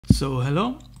So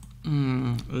hello,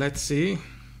 let's see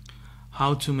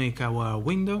how to make our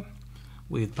window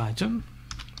with Python.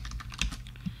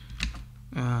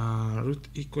 Root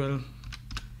equal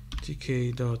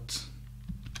tk.tk,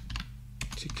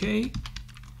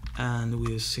 and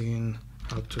we've seen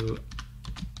how to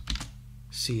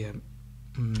see a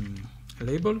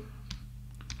label.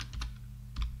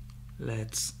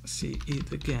 Let's see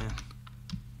it again.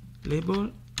 Label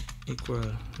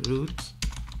equal root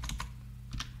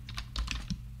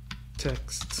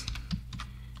text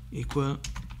equal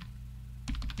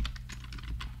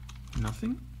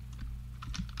nothing,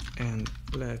 and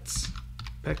let's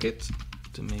pack it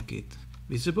to make it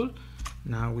visible.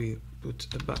 Now we put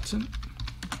a button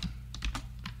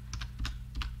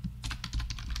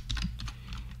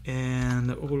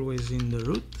and always in the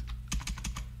root,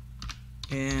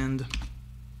 and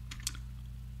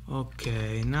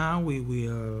okay, now we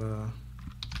will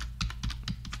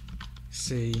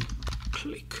say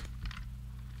click,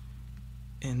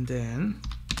 and then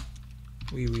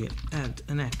we will add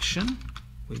an action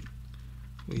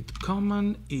with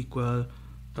command equal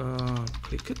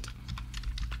click it,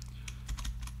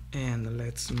 and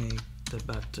let's make the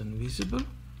button visible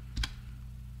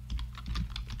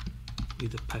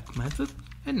with the pack method.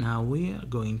 And now we are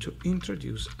going to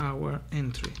introduce our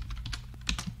entry.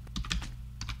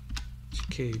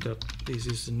 This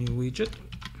is the new widget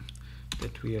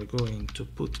that we are going to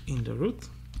put in the root,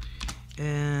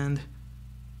 and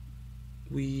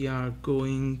we are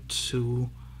going to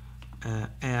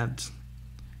add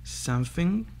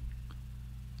something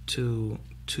to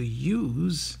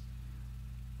use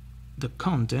the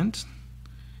content,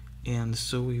 and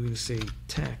so we will say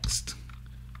text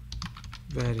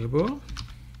variable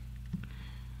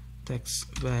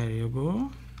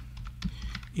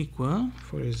equal,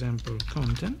 for example,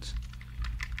 content,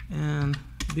 and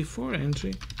before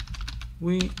entry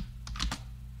we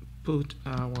put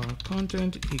our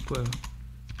content equal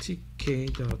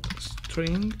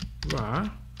tk.string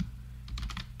var,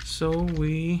 so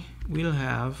we will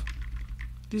have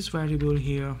this variable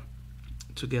here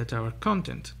to get our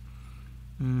content.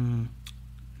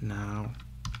 Now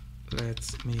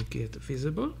let's make it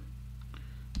visible.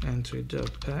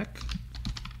 Entry.pack.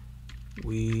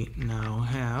 We now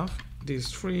have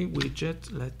this free widget.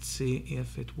 Let's see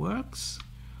if it works.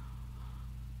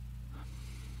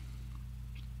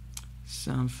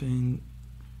 Something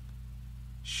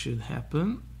should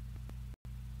happen.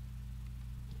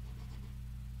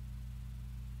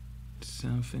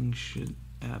 Something should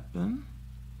happen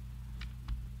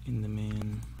in the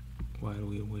main while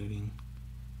we're waiting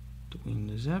to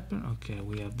Windows happen. Okay,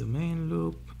 we have the main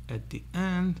loop at the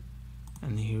end,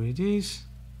 and here it is,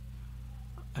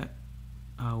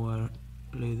 our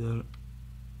little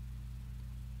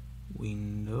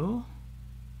window.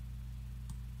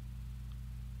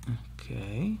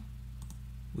 Okay,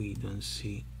 we don't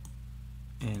see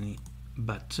any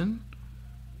button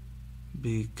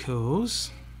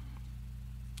because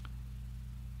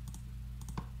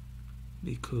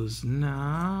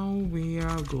now we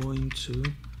are going to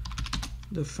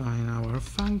define our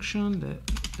function, that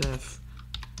def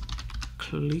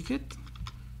click it,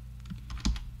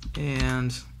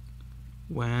 and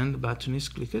when the button is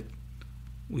clicked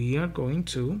we are going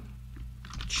to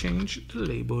change the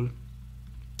label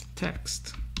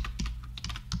text,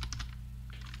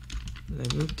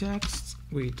 label text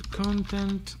with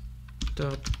content.get.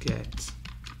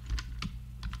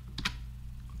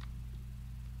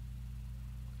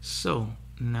 So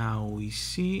now we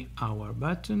see our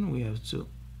button. We have to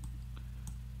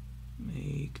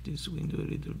make this window a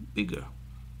little bigger.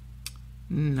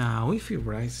 Now if you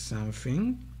write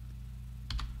something,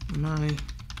 my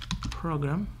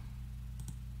program,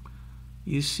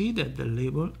 you see that the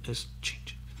label has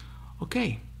changed.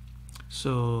 Okay,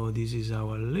 so this is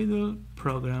our little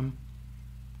program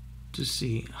to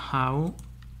see how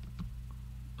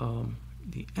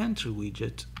the entry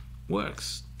widget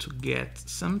works to get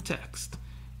some text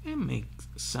and make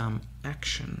some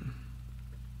action.